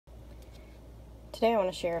Today I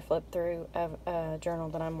want to share a flip through of a journal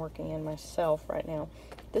that I'm working in myself right now.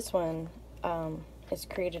 This one is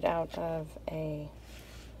created out of a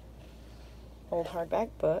old hardback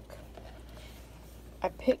book. I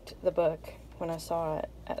picked the book when I saw it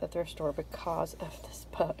at the thrift store because of this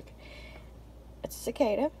book. It's a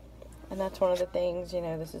cicada, and that's one of the things, you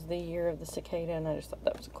know, this is the year of the cicada, and I just thought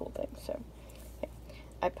that was a cool thing. So okay.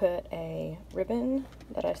 I put a ribbon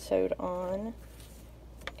that I sewed on,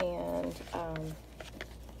 and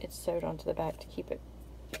it's sewed onto the back to keep it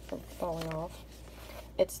from falling off.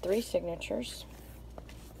 It's 3 signatures,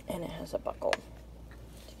 and it has a buckle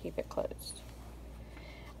to keep it closed.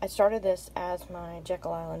 I started this as my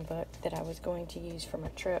Jekyll Island book that I was going to use for my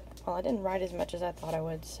trip. Well, I didn't write as much as I thought I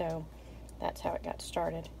would, so that's how it got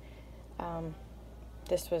started.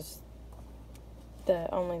 This was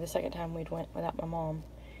only the second time we'd went without my mom,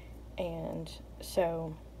 and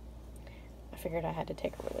so I figured I had to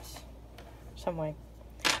take her with us some way.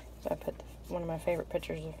 So I put one of my favorite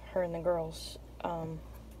pictures of her and the girls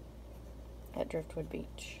at Driftwood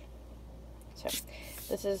Beach. So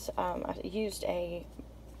this is, I used a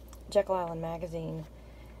Jekyll Island magazine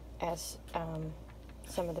as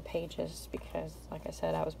some of the pages because, like I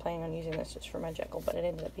said, I was planning on using this just for my Jekyll, but it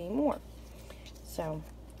ended up being more. So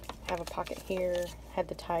I have a pocket here, had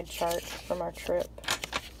the tide chart from our trip,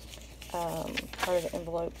 part of the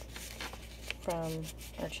envelope from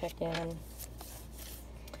our check-in.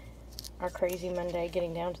 Our crazy Monday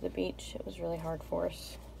getting down to the beach, it was really hard for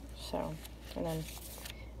us. So, and then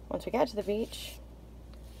once we got to the beach,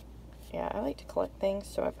 yeah, I like to collect things,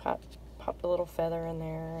 so I popped a little feather in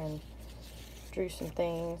there and drew some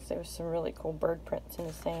things. There was some really cool bird prints in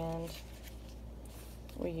the sand.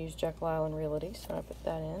 We used Jekyll Island Realty, so I put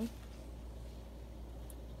that in.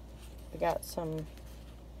 We got some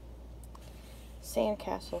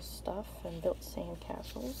sandcastle stuff and built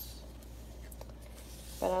sandcastles.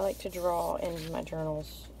 But I like to draw in my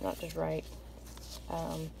journals, not just write.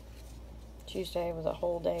 Tuesday was a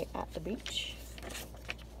whole day at the beach.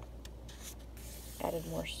 Added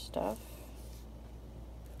more stuff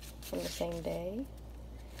from the same day.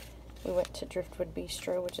 We went to Driftwood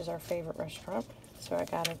Bistro, which is our favorite restaurant. So I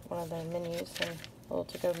got one of the menus, and little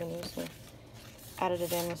to-go menus, and added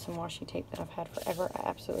it in with some washi tape that I've had forever. I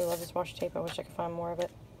absolutely love this washi tape. I wish I could find more of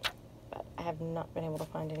it, but I have not been able to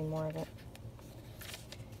find any more of it.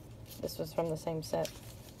 This was from the same set.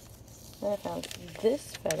 Then I found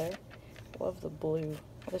this feather. Love the blue.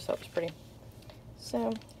 I just thought it was pretty.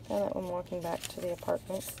 So, found that one walking back to the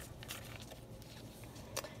apartment.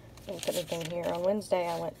 Didn't put anything here. On Wednesday,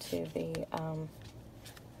 I went to the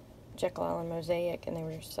Jekyll Island Mosaic, and they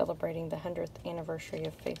were celebrating the 100th anniversary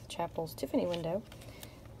of Faith Chapel's Tiffany window.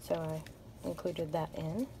 So I included that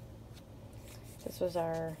in. This was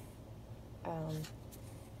our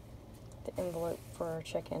the envelope for our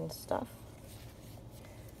check-in stuff,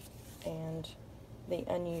 and the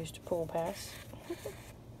unused pool pass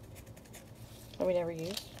that we never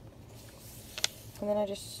used. And then I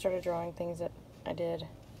just started drawing things that I did.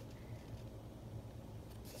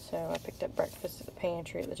 So I picked up breakfast at the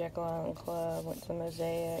pantry at the Jekyll Island Club, went to the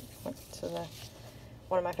Mosaic, went to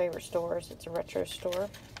one of my favorite stores. It's a retro store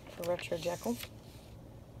for retro Jekyll.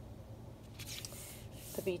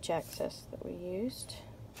 The beach access that we used.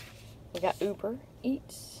 We got Uber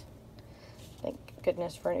Eats. Thank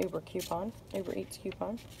goodness for an Uber Eats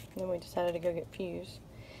coupon. And then we decided to go get pews.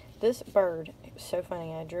 This bird, it was so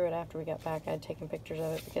funny. I drew it after we got back. I had taken pictures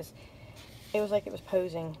of it because it was like it was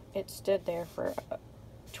posing. It stood there for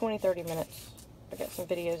 20-30 minutes. I got some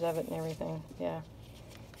videos of it and everything. Yeah.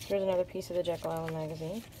 Here's another piece of the Jekyll Island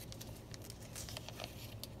magazine.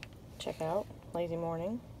 Check out Lazy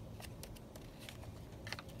Morning.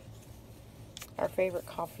 Our favorite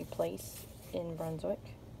coffee place in Brunswick.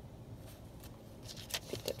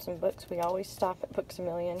 Picked up some books. We always stop at Books A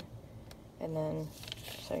Million. And then,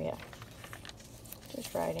 so yeah.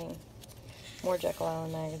 Just writing. More Jekyll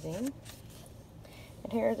Island magazine.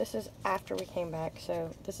 And here, this is after we came back. So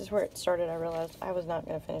this is where it started. I realized I was not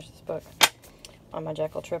going to finish this book on my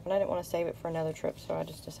Jekyll trip. And I didn't want to save it for another trip. So I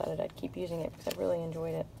just decided I'd keep using it because I really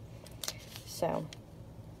enjoyed it. So,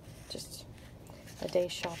 just a day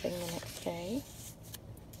shopping the next day.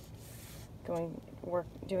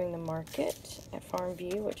 Doing the market at Farm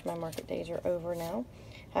View, which my market days are over now.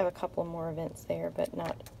 I have a couple more events there, but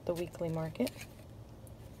not the weekly market.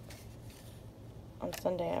 On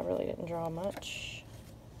Sunday, I really didn't draw much.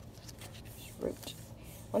 Just wrote.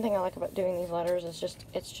 One thing I like about doing these letters is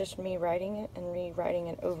it's just me writing it and rewriting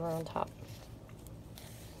it over on top.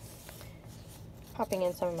 Popping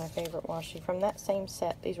in some of my favorite washi from that same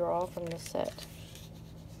set. These were all from this set.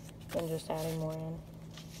 And just adding more in.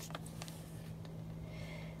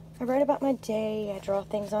 I write about my day, I draw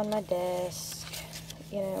things on my desk,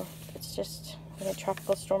 you know, it's just, we had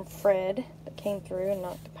Tropical Storm Fred that came through and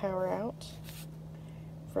knocked the power out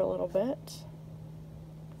for a little bit.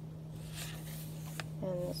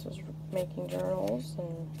 And this was making journals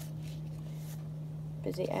and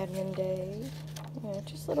busy admin day, you know,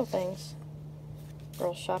 just little things.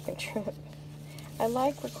 Girls shopping trip. I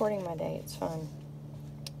like recording my day, it's fun.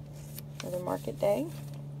 Another market day.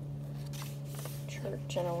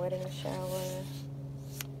 Church and a wedding shower.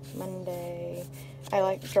 Monday. I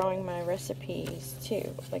like drawing my recipes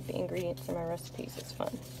too, like the ingredients in my recipes, it's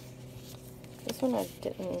fun. This one I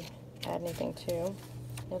didn't add anything to.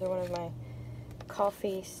 Another one of my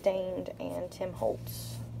coffee stained and Tim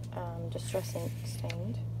Holtz distressing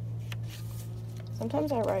stained.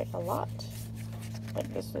 Sometimes I write a lot.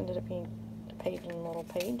 Like this ended up being a page and a little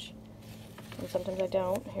page. And sometimes I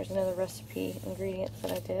don't. Here's another recipe ingredients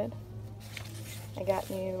that I did. I got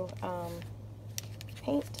new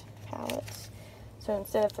paint palettes. So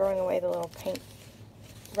instead of throwing away the little paint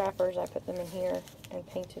wrappers, I put them in here and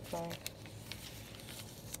painted my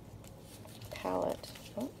palette.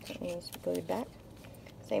 Oh, that needs to be glued back.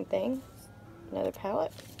 Same thing. Another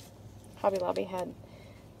palette. Hobby Lobby had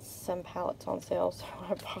some palettes on sale, so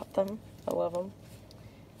I bought them. I love them.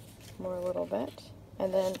 More a little bit.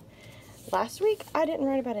 And then last week, I didn't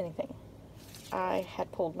write about anything. I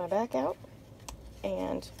had pulled my back out,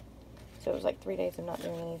 and so it was like 3 days of not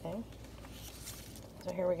doing anything.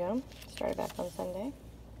 So here we go. Started back on Sunday.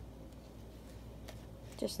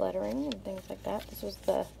 Just lettering and things like that. This was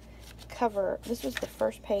the cover. This was the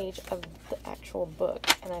first page of the actual book,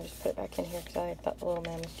 and I just put it back in here because I thought the little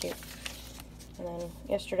man was cute. And then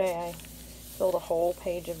yesterday I filled a whole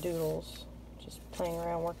page of doodles, just playing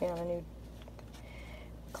around, working on a new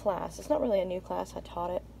class. It's not really a new class. I taught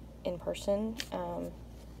it in person.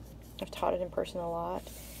 I've taught it in person a lot,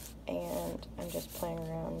 and I'm just playing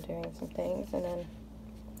around doing some things. And then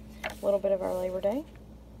a little bit of our Labor Day,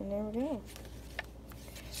 and there we go.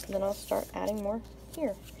 And then I'll start adding more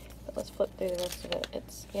here. But let's flip through the rest of it.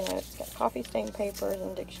 It's, you know, it's got coffee stained papers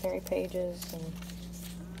and dictionary pages, and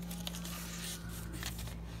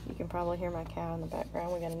you can probably hear my cow in the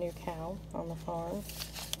background. We got a new cow on the farm.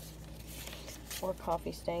 Or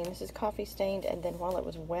coffee stain. This is coffee stained, and then while it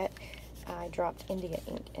was wet, I dropped India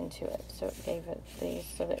ink into it, so it gave it the,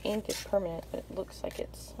 so the ink is permanent, but it looks like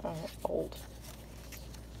it's old.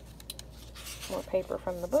 More paper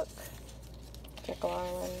from the book. Jekyll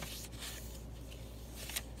Island.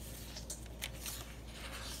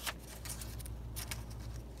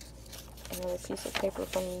 Another piece of paper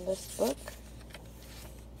from this book.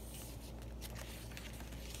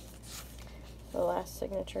 The last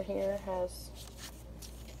signature here has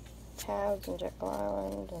tabs and Jekyll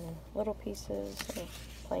Island and little pieces and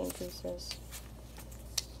plain pieces.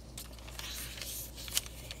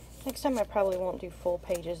 Next time I probably won't do full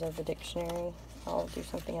pages of the dictionary. I'll do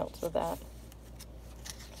something else with that.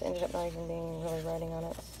 It ended up not even being really writing on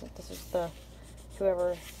it. So this is the,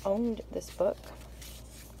 whoever owned this book.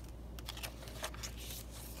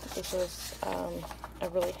 This was a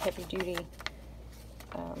really heavy duty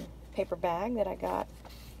paper bag that I got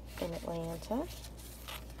in Atlanta.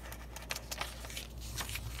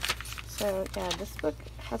 So yeah, this book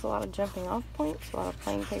has a lot of jumping off points, a lot of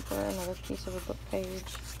plain paper, another piece of a book page.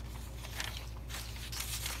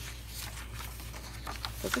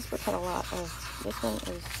 But this book had a lot of, this one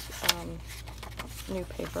is new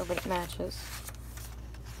paper, but it matches.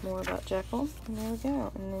 More about Jekyll, and there we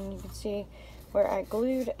go. And then you can see where I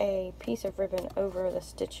glued a piece of ribbon over the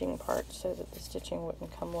stitching part so that the stitching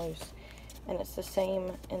wouldn't come loose. And it's the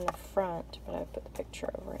same in the front, but I put the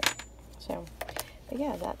picture over it. So, but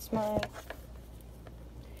yeah, that's my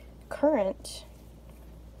current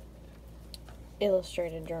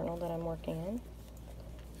illustrated journal that I'm working in.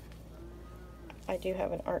 I do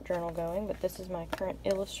have an art journal going, but this is my current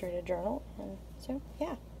illustrated journal. And so,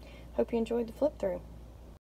 yeah, hope you enjoyed the flip through.